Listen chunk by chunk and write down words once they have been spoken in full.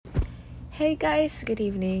Hey guys, good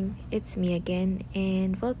evening. It's me again,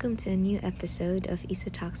 and welcome to a new episode of Isa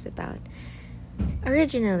Talks About.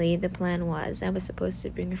 Originally, the plan was I was supposed to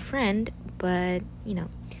bring a friend, but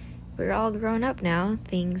we're all grown up now.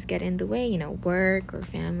 Things get in the way, work or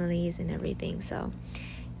families and everything. So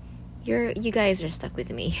you guys are stuck with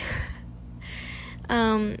me.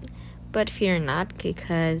 But fear not,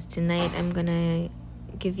 because tonight I'm gonna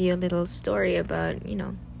give you a little story about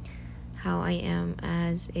how I am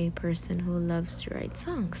as a person who loves to write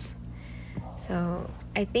songs. So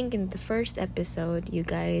I think in the first episode, you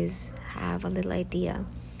guys have a little idea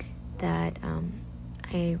that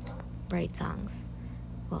I write songs.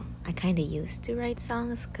 Well, I kind of used to write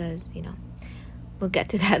songs because, we'll get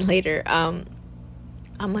to that later. I'm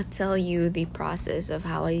going to tell you the process of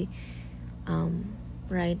how I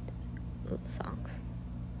write songs.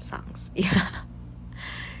 Yeah.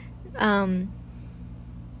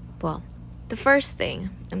 Well, the first thing,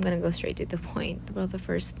 I'm going to go straight to the point. Well, the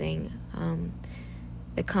first thing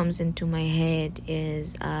that comes into my head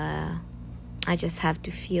is I just have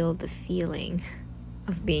to feel the feeling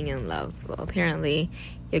of being in love. Well, apparently,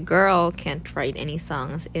 your girl can't write any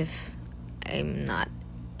songs if I'm not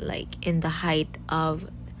in the height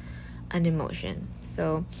of an emotion.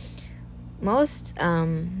 So most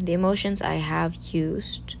the emotions I have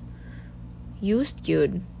used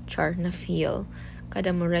yun char na feel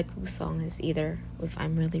kada mo write kog song is either if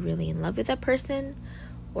I'm really really in love with that person,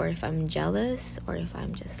 or if I'm jealous, or if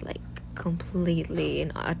I'm just completely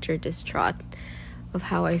in utter distraught of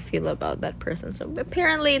how I feel about that person. So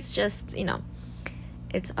apparently it's just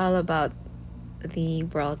it's all about the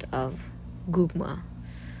world of gugma.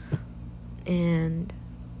 And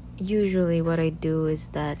usually what I do is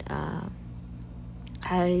that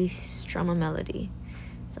I strum a melody.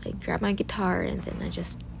 So I grab my guitar and then I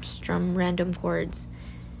just strum random chords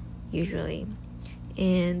usually.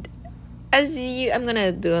 And I'm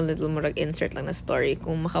gonna do a little more insert lang na story.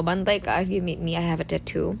 Kung makabantay ka, if you meet me, I have a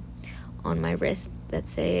tattoo on my wrist that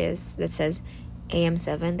says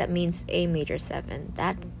AM7. That means A major 7.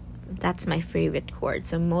 That's my favorite chord.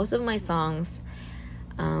 So most of my songs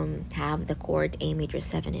have the chord A major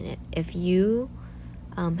 7 in it. If you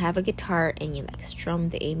have a guitar and you strum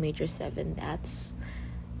the A major 7, that's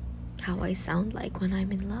how I sound like when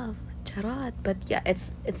I'm in love. Charot. But yeah,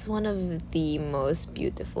 it's one of the most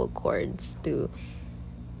beautiful chords to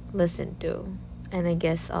listen to. And I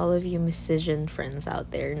guess all of you musician friends out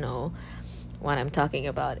there know what I'm talking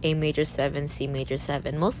about. A major 7, C major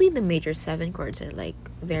 7. Mostly the major 7 chords are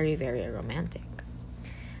very, very romantic.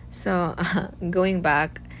 So going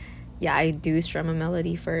back, yeah, I do strum a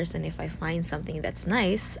melody first, and if I find something that's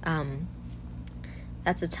nice,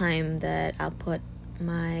 that's a time that I'll put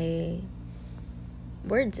my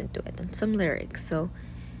words into it and some lyrics. So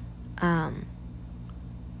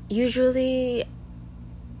usually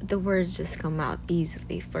the words just come out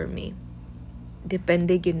easily for me.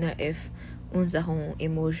 Depende yun na if unsa kong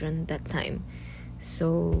emotion that time.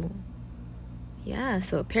 So yeah,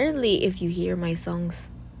 so apparently if you hear my songs,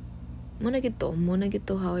 muna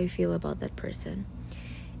gito how I feel about that person.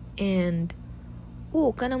 And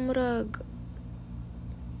kanang murag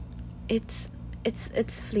it's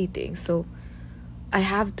fleeting. So I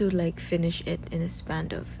have to finish it in a span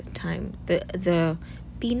of time. The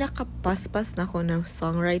pinakapaspas na ko na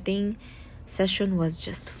songwriting session was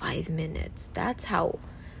just 5 minutes. That's how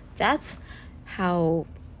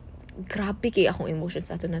grabe kay akong emotions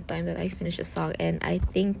ato na time that I finished a song. And I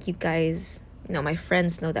think you guys, my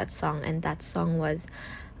friends know that song, and that song was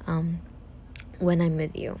When I'm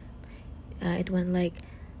With You. It went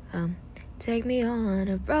take me on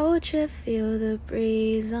a road trip, feel the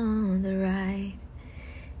breeze on the ride.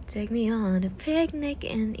 Take me on a picnic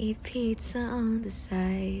and eat pizza on the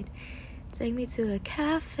side. Take me to a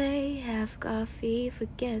cafe, have coffee,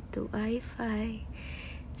 forget the Wi-Fi.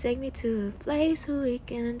 Take me to a place where we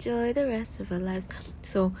can enjoy the rest of our lives.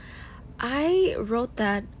 So I wrote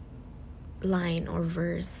that line or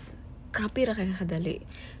verse grabe ra kay kadali,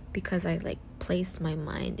 because I placed my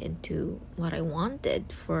mind into what I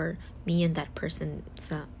wanted for me and that person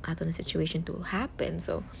sa ato na situation to happen.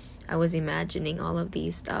 So I was imagining all of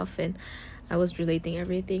these stuff and I was relating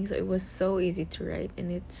everything. So it was so easy to write,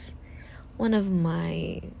 and it's one of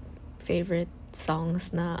my favorite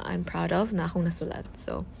songs na I'm proud of na akong nasulat.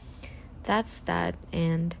 So that's that.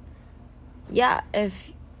 And yeah,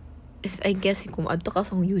 if I guess kung adto ka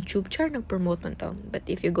sa YouTube char nag-promote man to, but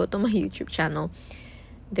if you go to my YouTube channel,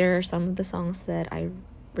 there are some of the songs that I've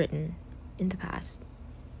written in the past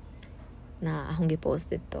na akong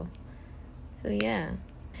gi-posted to. So yeah,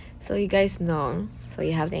 so you guys know, so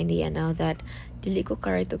you have the idea now that dili ko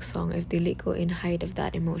ka-write og song if dili ko in height of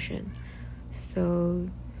that emotion. So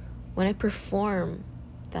when I perform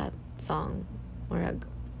that song,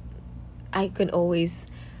 I could always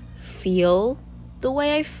feel the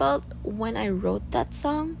way I felt when I wrote that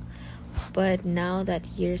song. But now that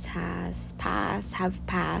years have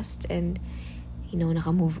passed, and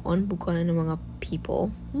naka-move on buko na ng mga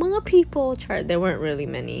people, there weren't really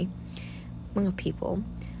many mga people.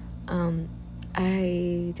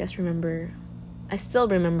 I still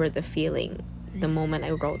remember the feeling the moment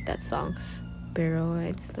I wrote that song, pero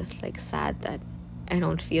it's just like sad that I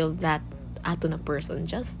don't feel that ato na person,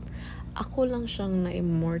 just ako lang siyang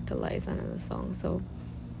na-immortalize on the song. So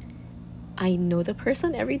I know the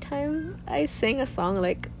person every time I sing a song,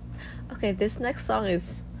 like, okay, this next song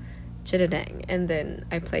is Chidadang, and then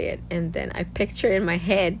I play it, and then I picture in my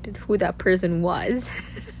head who that person was.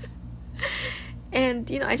 And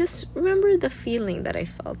I just remember the feeling that I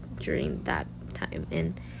felt during that time,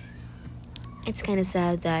 and it's kind of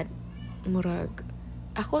sad that murag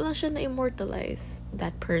ako lang siya na-immortalize,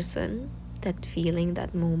 that person, that feeling,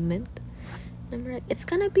 that moment. It's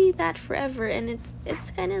gonna be that forever, and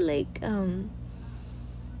it's kind of like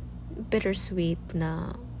bittersweet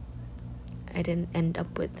na I didn't end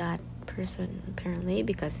up with that person, apparently,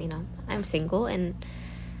 because I'm single, and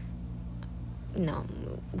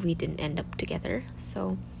we didn't end up together.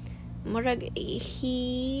 So murag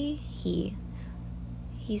he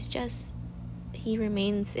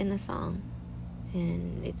remains in a song,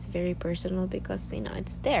 and it's very personal because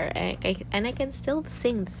it's there, and I can still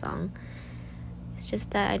sing the song. It's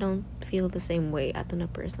just that I don't feel the same way ato na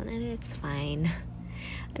person, and it's fine.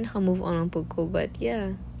 And naka-move on ang ko, but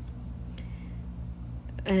yeah.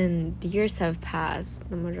 And years have passed,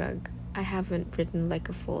 namarag. I haven't written like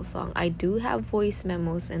a full song. I do have voice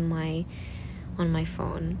memos on my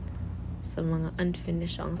phone. Some mga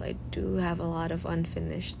unfinished songs. I do have a lot of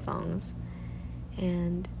unfinished songs.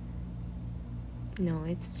 And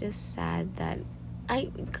it's just sad that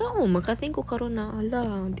makathink ko karon na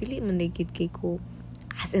ala dili man gid kay ko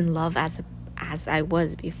as in love as I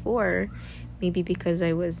was before, maybe because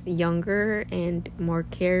I was younger and more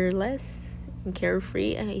careless and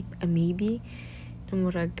carefree. Maybe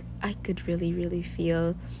I could really, really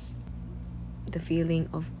feel the feeling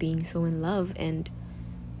of being so in love. And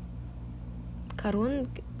karon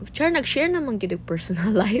nag-share naman gid og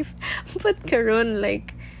personal life, but karon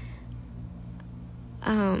like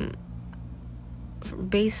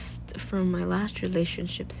based from my last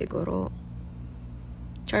relationship siguro,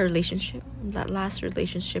 that last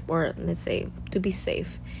relationship, or let's say, to be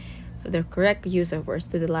safe, for the correct use of words,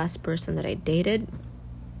 to the last person that I dated,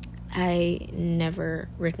 I never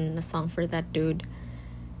written a song for that dude,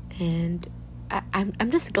 and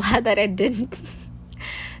I'm just glad that I didn't,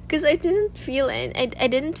 because I didn't feel and I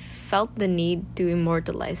didn't felt the need to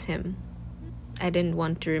immortalize him. I didn't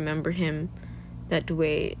want to remember him that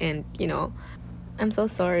way, and I'm so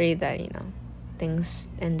sorry that things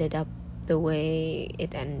ended up the way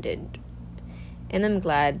it ended, and I'm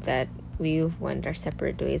glad that we went our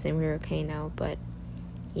separate ways and we're okay now. But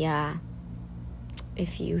yeah,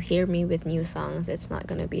 if you hear me with new songs, it's not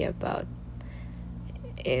gonna be about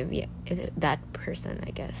that person,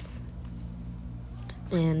 I guess.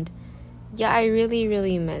 And yeah, I really,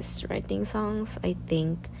 really miss writing songs. I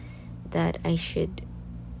think that I should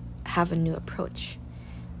have a new approach,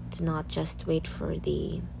 to not just wait for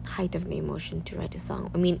the height of the emotion to write a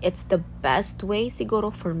song. I mean, it's the best way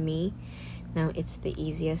siguro for me. Now, it's the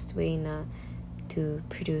easiest way to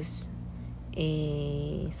produce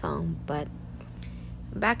a song. But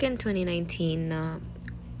back in 2019,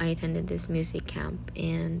 I attended this music camp,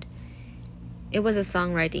 and it was a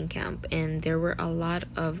songwriting camp, and there were a lot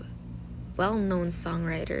of well-known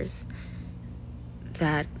songwriters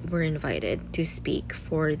that were invited to speak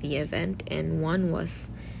for the event, and one was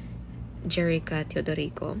Jerica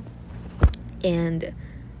Teodorico. And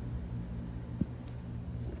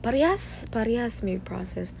parehas may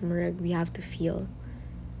process na we have to feel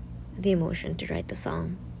the emotion to write the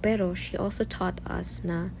song. Pero she also taught us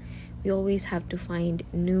na we always have to find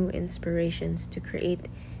new inspirations to create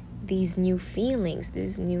these new feelings,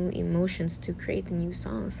 these new emotions to create a new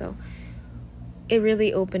song. So it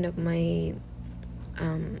really opened up my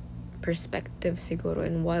perspective siguro,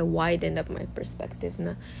 and widened up my perspective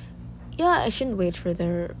na yeah, I shouldn't wait for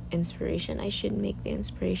their inspiration. I should make the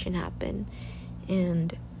inspiration happen.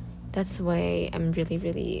 And that's why I'm really,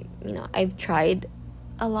 really, I've tried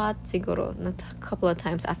a lot siguro, not a couple of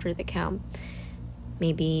times after the camp.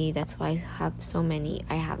 Maybe that's why I have so many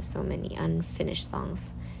unfinished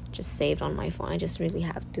songs just saved on my phone. I just really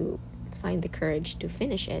have to find the courage to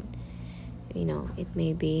finish it. It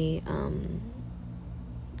may be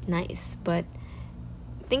nice, but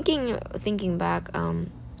thinking back,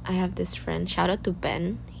 I have this friend. Shout out to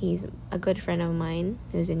Ben. He's a good friend of mine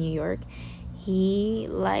who's in New York. He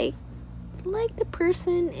liked the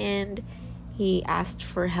person, and he asked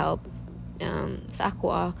for help sa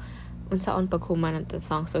ako unsaon paghuman ng the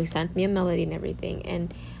song. So he sent me a melody and everything.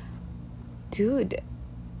 And dude,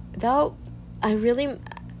 that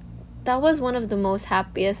was one of the most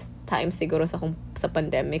happiest times siguro sa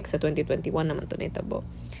pandemic sa 2021 naman to nitabo.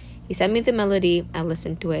 He sent me the melody. I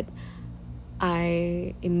listened to it.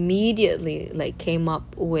 I immediately came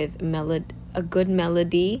up with a good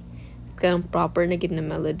melody, proper na gid na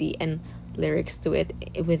melody and lyrics to it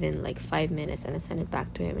within 5 minutes, and I sent it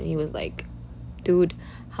back to him, and he was like, dude,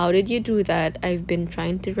 how did you do that? I've been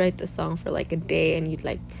trying to write the song for a day, and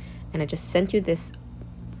and I just sent you this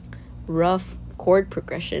rough chord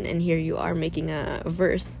progression, and here you are making a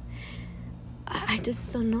verse. I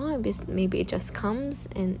just don't know. Maybe it just comes,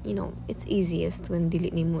 and it's easiest when dili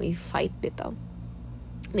nimo i-fight bitaw.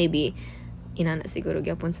 Maybe inana siguro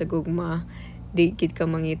gyapon sa gugma, di gid ka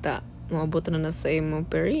mangita, maabot na sa imo,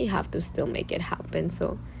 pero you have to still make it happen.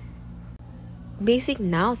 So basic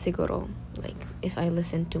now siguro, if I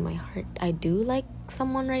listen to my heart, I do like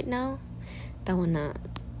someone right now. Tawa na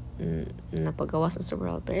napagawas sa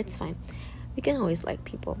world, but it's fine. We can always like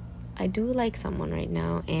people. I do like someone right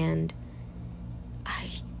now, and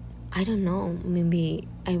I don't know, maybe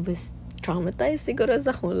I was traumatized siguro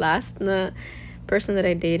sa last na person that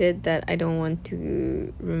I dated, that I don't want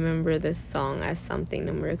to remember this song as something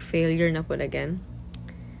na failure na po again.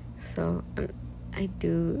 So I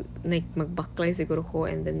do magbaklay siguro ko,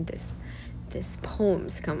 and then this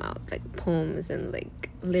poems come out, poems and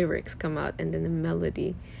lyrics come out, and then the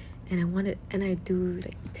melody, and I do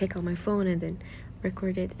take out my phone and then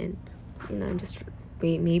record it, and I'm just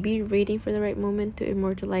maybe waiting for the right moment to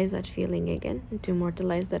immortalize that feeling again, and to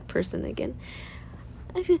immortalize that person again.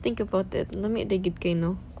 If you think about it, lami digid kay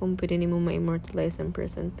no kung pwede nimo ma-immortalize a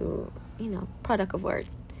person to product of art.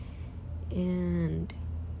 And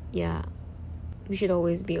yeah, we should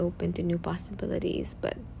always be open to new possibilities,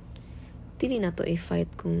 but dili na to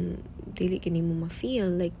i-fight kung dili kini mo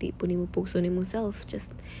ma-feel, di po nimo pugso nimo self. Just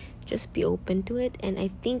be open to it. And I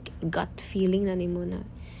think gut feeling na nimo na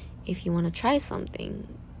if you want to try something,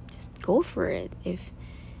 just go for it. If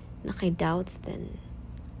nakay doubts, then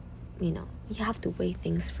you have to weigh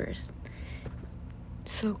things first.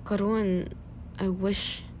 So karon, I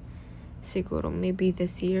wish siguro maybe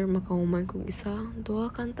this year makahuman kong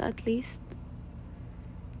duha kanta at least.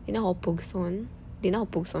 Di na ako pugson,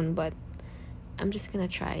 but I'm just gonna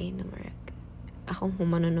try na marag akong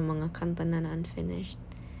humano ng mga kanta na unfinished.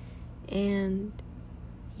 And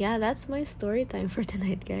yeah, that's my story time for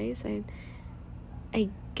tonight, guys. And I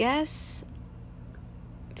guess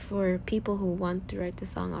for people who want to write a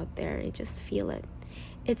song out there, just feel it.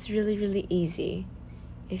 It's really, really easy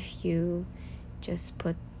if you just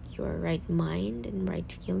put your right mind and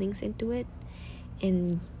right feelings into it,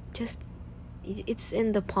 and it's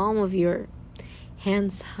in the palm of your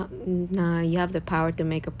hands. You have the power to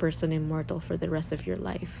make a person immortal for the rest of your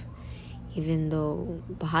life. Even though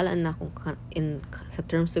bahala na kung sa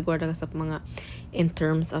terms siguro sa mga in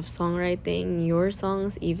terms of songwriting, your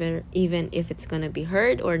songs, even if it's gonna be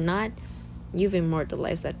heard or not, you've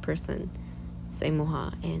immortalized that person sa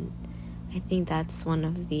imuha. And I think that's one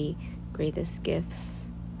of the greatest gifts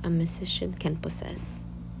a musician can possess.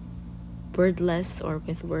 Wordless or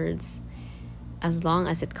with words, as long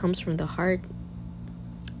as it comes from the heart,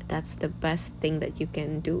 that's the best thing that you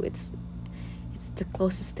can do. It's the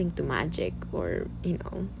closest thing to magic, or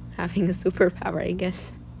having a superpower, I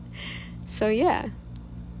guess. So yeah,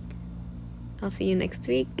 I'll see you next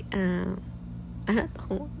week. I'll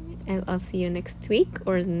see you next week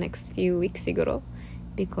or the next few weeks siguro,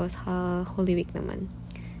 because Holy Week naman.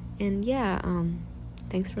 And yeah,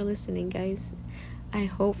 thanks for listening, guys. I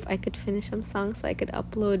hope I could finish some songs so I could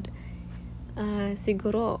upload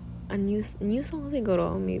siguro a new song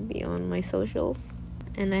siguro, maybe on my socials.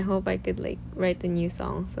 And I hope I could write a new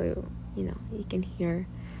song, so you can hear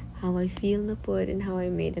how I feel na pod and how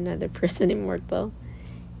I made another person immortal.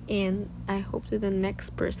 And I hope to the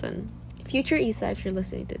next person, future Isa, if you're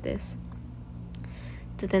listening to this,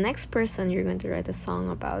 to the next person you're going to write a song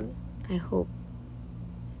about, I hope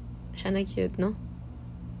siya na cute, no?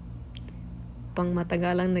 Pang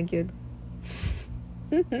matagalang na cute.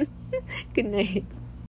 Good night.